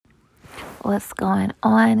What's going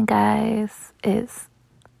on, guys? It's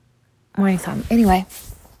morning time. Anyway,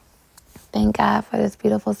 thank God for this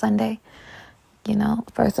beautiful Sunday.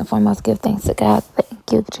 First and foremost, give thanks to God.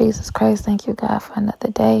 Thank you, Jesus Christ. Thank you, God, for another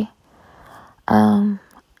day. I'm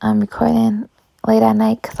recording late at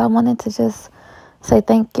night because I wanted to just say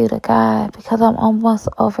thank you to God because I'm almost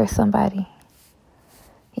over somebody.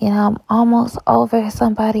 I'm almost over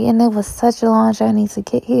somebody, and it was such a long journey to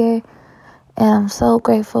get here. And I'm so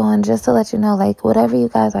grateful. And just to let you know, whatever you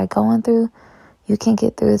guys are going through, you can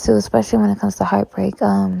get through it too, especially when it comes to heartbreak,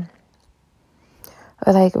 or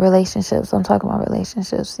relationships. I'm talking about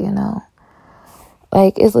relationships,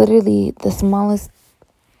 it's literally the smallest.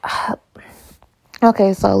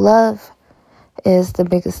 Okay, so love is the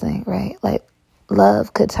biggest thing, right?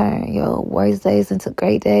 Love could turn your worst days into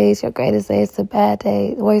great days, your greatest days to bad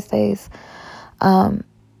days, worst days. But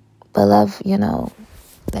love,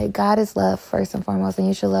 God is love first and foremost, and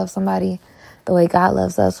you should love somebody the way God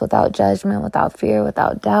loves us, without judgment, without fear,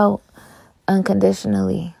 without doubt,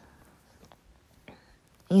 unconditionally.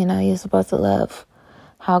 You're supposed to love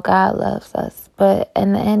how God loves us. But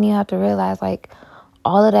in the end, you have to realize,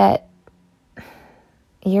 all of that,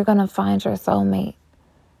 you're going to find your soulmate.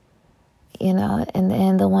 In the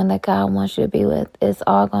end, the one that God wants you to be with, it's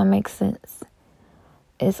all going to make sense.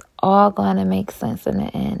 It's all going to make sense in the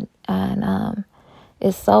end. And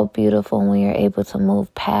it's so beautiful when you're able to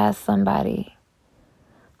move past somebody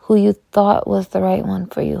who you thought was the right one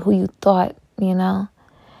for you, who you thought, And,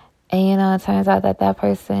 it turns out that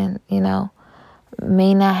person,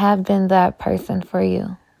 may not have been that person for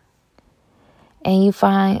you. And you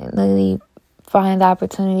finally find the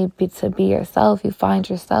opportunity to be yourself. You find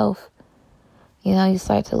yourself. You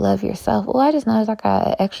start to love yourself. Well, I just noticed I got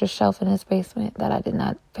an extra shelf in this basement that I did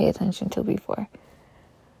not pay attention to before.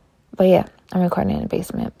 But yeah, I'm recording in the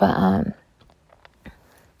basement. But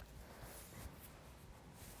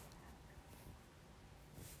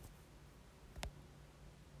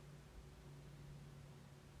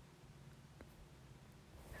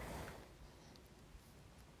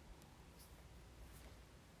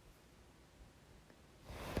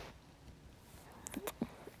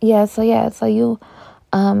so you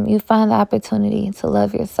find the opportunity to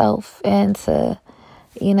love yourself and to,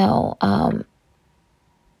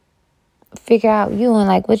 figure out you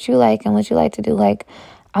and what you like and what you like to do.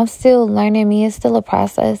 I'm still learning me. It's still a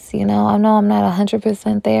process. I know I'm not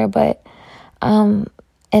 100% there, but and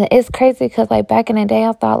it's crazy because back in the day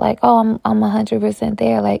I thought I'm 100%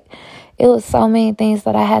 there. It was so many things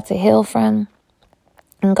that I had to heal from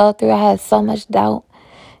and go through. I had so much doubt,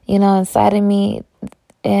 inside of me,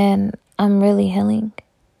 and I'm really healing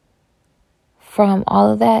from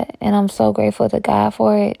all of that, and I'm so grateful to God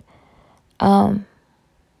for it.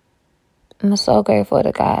 I'm so grateful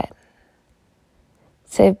to God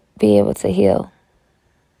to be able to heal.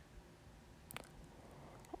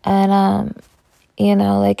 And it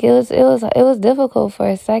was difficult for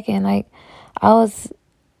a second. I was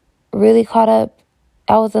really caught up.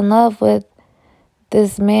 I was in love with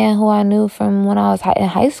this man who I knew from when I was in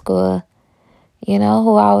high school,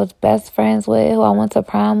 who I was best friends with, who I went to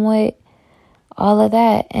prom with, all of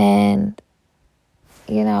that. And,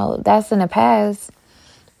 that's in the past.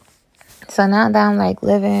 So now that I'm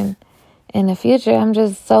living in the future, I'm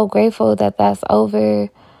just so grateful that that's over.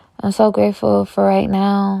 I'm so grateful for right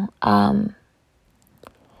now. I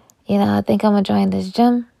think I'm going to join this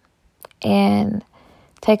gym and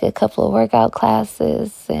take a couple of workout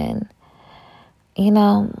classes. And,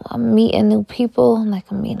 I'm meeting new people. I'm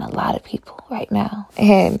meeting a lot of people right now.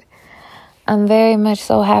 And I'm very much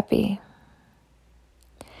so happy.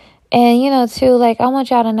 And, too, I want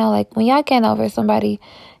y'all to know, when y'all get over somebody,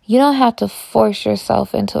 you don't have to force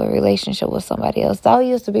yourself into a relationship with somebody else. That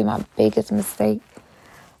used to be my biggest mistake.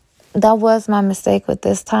 That was my mistake with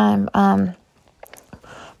this time.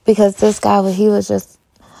 Because this guy, he was just,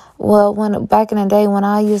 when back in the day when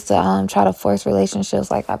I used to try to force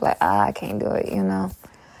relationships, I'd be I can't do it,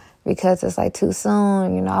 because it's too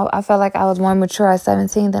soon. I felt like I was more mature at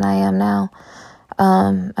 17 than I am now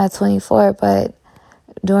at 24. But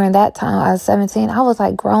during that time, I was 17. I was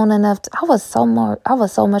grown enough. I was so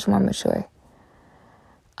much more mature.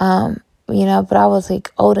 But I was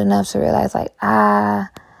old enough to realize I'm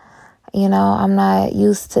not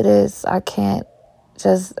used to this. I can't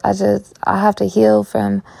I have to heal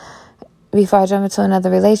from before I jump into another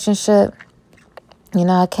relationship.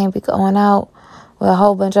 I can't be going out with a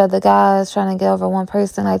whole bunch of other guys trying to get over one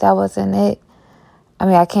person. That wasn't it.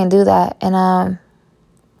 I can't do that. And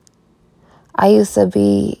I used to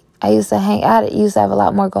be I used to have a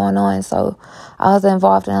lot more going on, so I was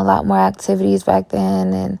involved in a lot more activities back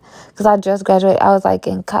then. And because I just graduated, I was like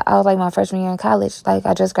my freshman year in college. Like,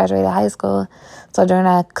 I just graduated high school, so during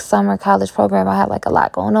that summer college program, I had like a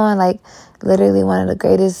lot going on. Like, literally one of the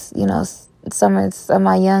greatest, summers of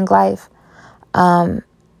my young life.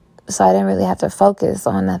 So I didn't really have to focus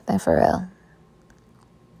on nothing for real.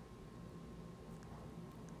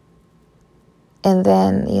 And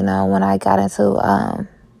then, when I got into I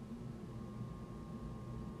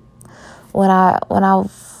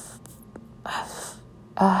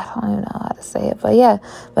don't even know how to say it, but yeah.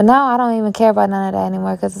 But now I don't even care about none of that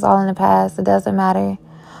anymore because it's all in the past. It doesn't matter.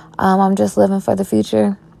 I'm just living for the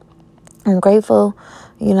future. I'm grateful,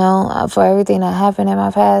 for everything that happened in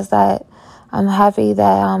my past. That I'm happy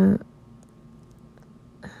that I'm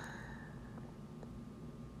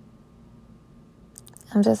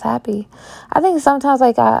just happy. I think sometimes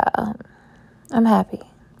I'm happy,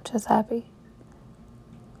 just happy.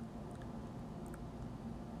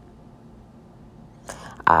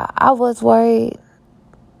 I was worried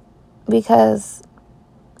because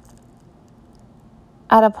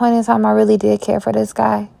at a point in time I really did care for this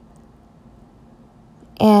guy.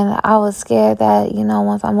 And I was scared that,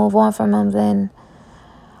 once I move on from him, then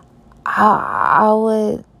I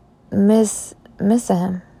would miss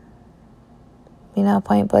him.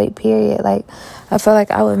 Point blank, period. Like, I feel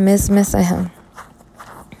like I would missing him.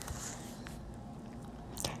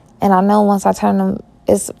 And I know once I turn him,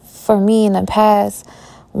 it's for me in the past,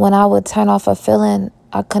 when I would turn off a feeling,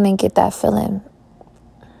 I couldn't get that feeling.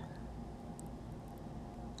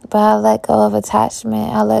 But I let go of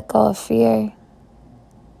attachment. I let go of fear.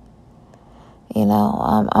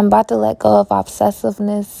 I'm about to let go of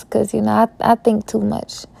obsessiveness because, I think too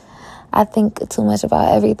much. I think too much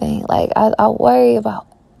about everything. Like, I worry about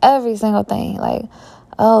every single thing. Like,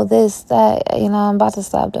 oh, this, that. I'm about to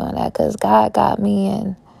stop doing that because God got me,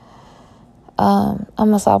 and I'm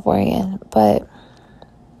going to stop worrying. But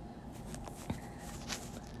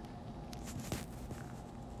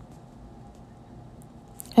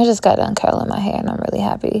I just got done curling my hair, and I'm really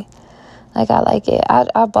happy. Like, I like it.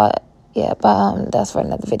 I bought, yeah, but that's for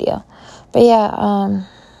another video. But yeah,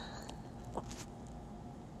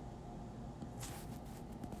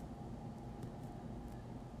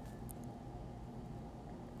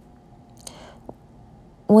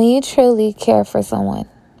 when you truly care for someone,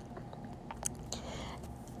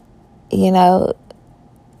 you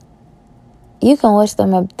can wish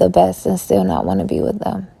them the best and still not want to be with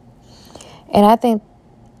them. And I think,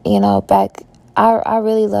 back, I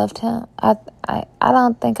really loved him. I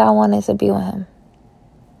don't think I wanted to be with him.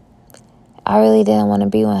 I really didn't want to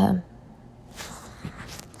be with him.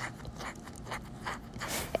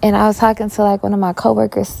 And I was talking to one of my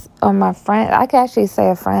coworkers or my friend. I could actually say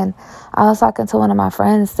a friend. I was talking to one of my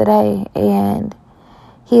friends today, and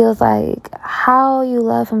he was like, "How you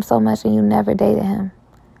love him so much and you never dated him?"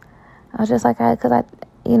 I was just like, he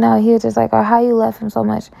was just like, "Oh, how you love him so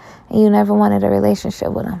much and you never wanted a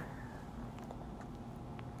relationship with him?"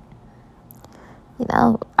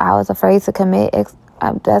 I was afraid to commit.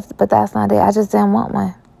 But that's not it. I just didn't want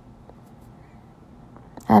one.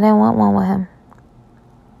 I didn't want one with him.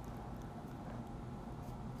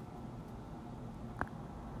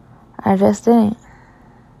 I just didn't.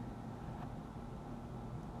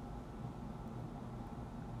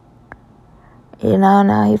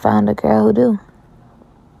 Now he found a girl who do.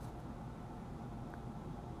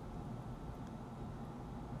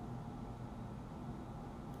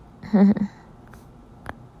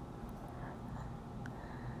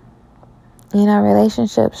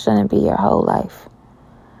 Relationships shouldn't be your whole life.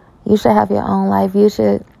 You should have your own life. You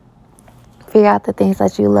should figure out the things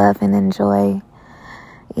that you love and enjoy,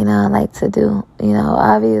 like to do.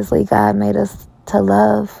 Obviously God made us to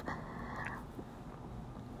love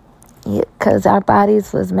because our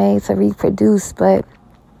bodies was made to reproduce, but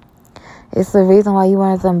it's the reason why you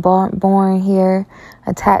weren't born here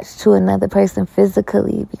attached to another person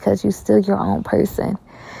physically, because you're still your own person.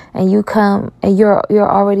 And you come, and you're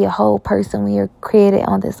already a whole person when you're created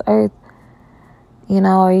on this earth,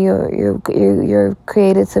 or you're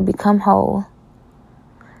created to become whole.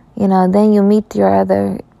 Then you meet your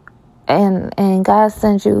other, and God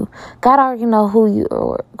sent you. God already know who you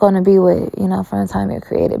are going to be with, from the time you're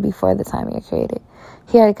created, before the time you're created.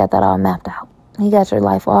 He already got that all mapped out. He got your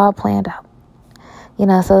life all planned out.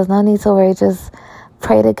 So there's no need to worry. Just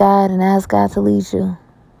pray to God and ask God to lead you.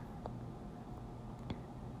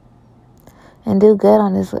 And do good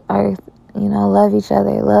on this earth. Love each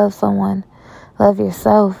other. Love someone. Love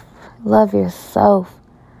yourself. Love yourself.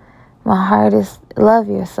 My heart is love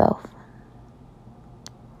yourself.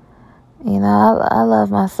 You know, I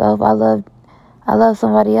love myself. I love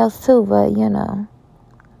somebody else too, but you know,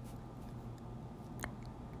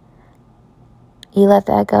 you let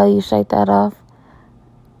that go, you shake that off.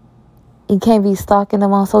 You can't be stalking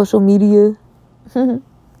them on social media or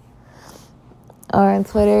on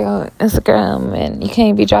Twitter or Instagram, and you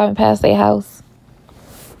can't be driving past their house.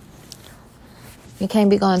 You can't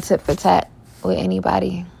be going tit for tat with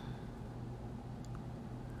anybody.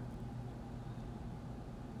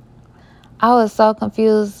 I was so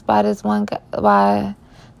confused by this one guy, by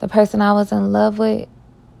the person I was in love with,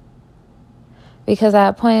 because at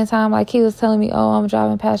a point in time, like, he was telling me, "Oh, I'm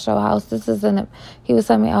driving past your house." He was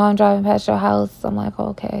telling me, "Oh, I'm driving past your house." I'm like,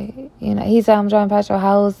 okay, you know. He said, "I'm driving past your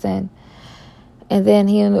house," and then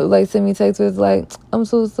he ended up, like, send me text with, like, "I'm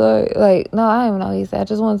so sorry." Like, no, I don't even know. He said, "I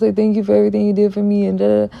just want to say thank you for everything you did for me." And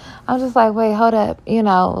I'm just like, wait, hold up, you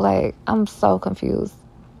know. Like, I'm so confused.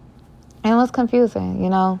 And it was confusing, you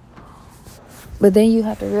know. But then you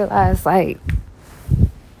have to realize, like,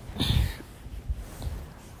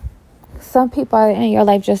 some people are in your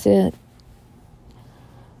life just to,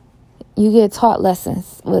 you get taught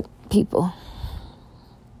lessons with people.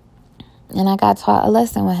 And I got taught a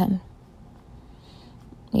lesson with him.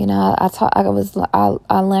 You know,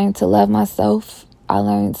 I learned to love myself. I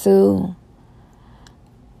learned to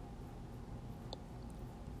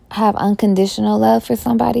have unconditional love for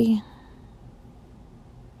somebody.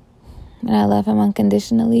 And I love him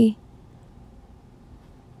unconditionally.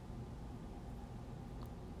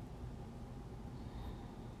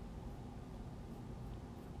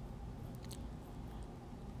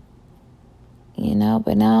 You know,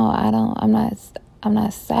 but now I'm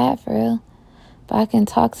not sad for real. But I can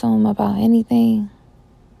talk to him about anything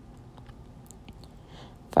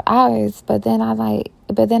for hours. But then I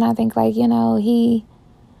think, like, you know, he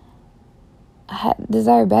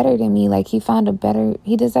deserved better than me. Like, he deserved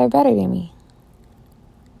better than me.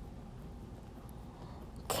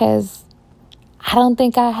 Because I don't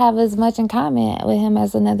think I have as much in common with him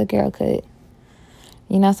as another girl could.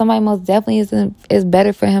 You know, somebody most definitely is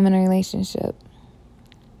better for him in a relationship.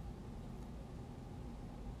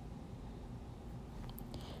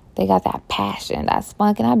 They got that passion, that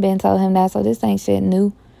spunk, and I've been telling him that, so this ain't shit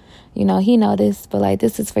new. You know, he know this, but, like,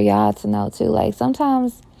 this is for y'all to know too. Like,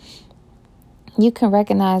 sometimes you can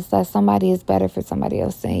recognize that somebody is better for somebody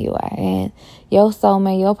else than you are, and your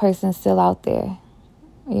soulmate, your person's still out there.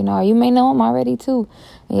 You know, you may know him already too,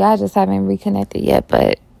 and y'all just haven't reconnected yet.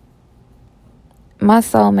 But my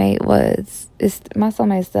soulmate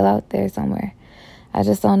is still out there somewhere. I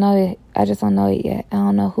just don't know it. I just don't know it yet. I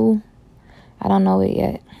don't know who. I don't know it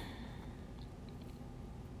yet.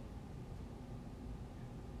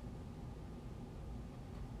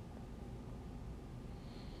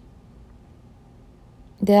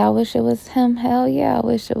 Did I wish it was him? Hell yeah, I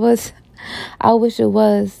wish it was. I wish it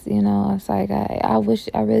was, you know. It's like,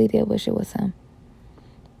 I really did wish it was him.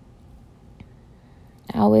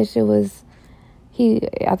 I wish it was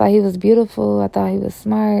I thought he was beautiful. I thought he was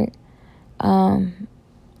smart.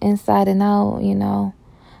 Inside and out, you know.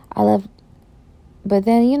 But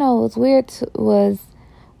then, you know, what's weird was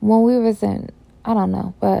when we was in, I don't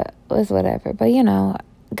know, but it's whatever. But, you know,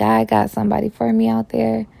 God got somebody for me out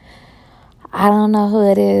there. I don't know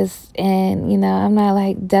who it is, and, you know, I'm not,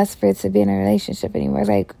 like, desperate to be in a relationship anymore.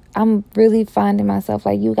 Like, I'm really finding myself,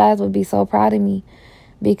 like, you guys would be so proud of me,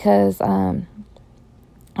 because I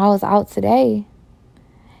was out today,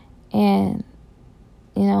 and,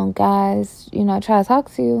 you know, guys, you know, try to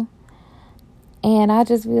talk to you, and I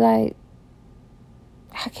just be like,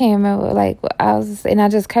 I can't remember, like, and I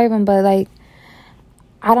just curve them, but, like,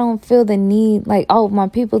 I don't feel the need, like, oh, my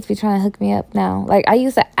peoples be trying to hook me up now. Like, I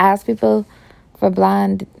used to ask people for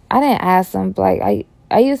blind. I didn't ask them, like,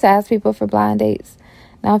 I used to ask people for blind dates.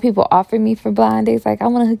 Now people offer me for blind dates, like, I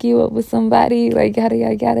want to hook you up with somebody, like, yada,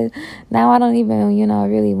 yada, yada. Now I don't even, you know,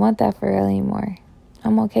 really want that for real anymore.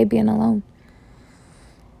 I'm okay being alone.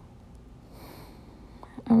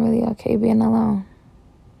 I'm really okay being alone.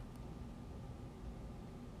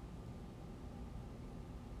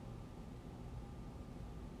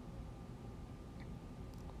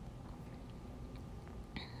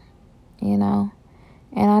 You know?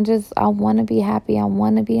 And I want to be happy. I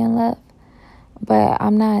want to be in love. But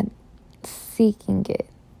I'm not seeking it.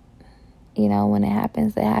 You know, when it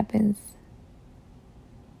happens, it happens.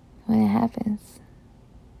 When it happens.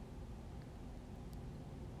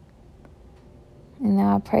 And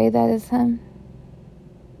now I pray that it's him.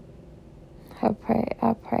 I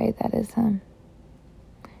pray that it's him.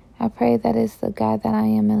 I pray that it's the guy that I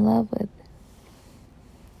am in love with.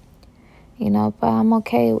 You know, but I'm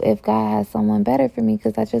okay if God has someone better for me,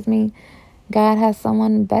 because that just means God has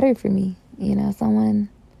someone better for me, someone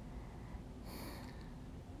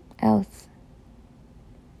else.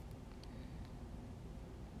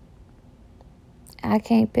 I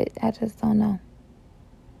can't pick, I just don't know.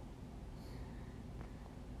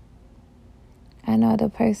 I know the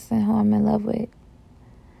person who I'm in love with.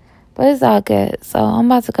 But it's all good. So I'm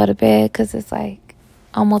about to go to bed because it's like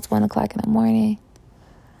almost 1 o'clock in the morning.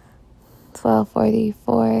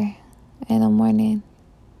 12:44 in the morning.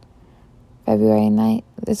 February 9th.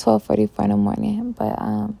 It's 12:44 in the morning. But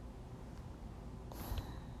I'm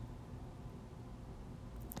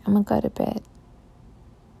going to go to bed.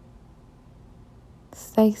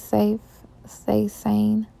 Stay safe. Stay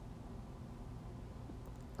sane.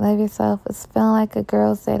 Love yourself. It's feeling like a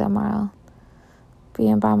girl's day tomorrow.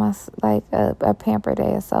 Being by like a pamper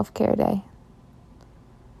day, a self-care day.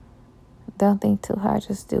 Don't think too hard,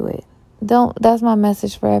 just do it. That's my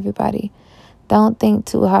message for everybody. Don't think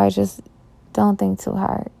too hard, just don't think too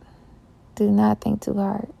hard. Do not think too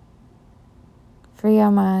hard. Free your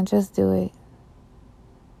mind, just do it.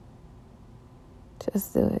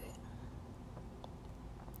 Just do it.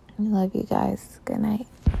 I love you guys. Good night.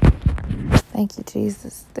 Thank you,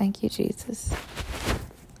 Jesus. Thank you, Jesus.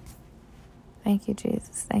 Thank you,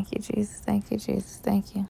 Jesus. Thank you, Jesus. Thank you, Jesus. Thank you.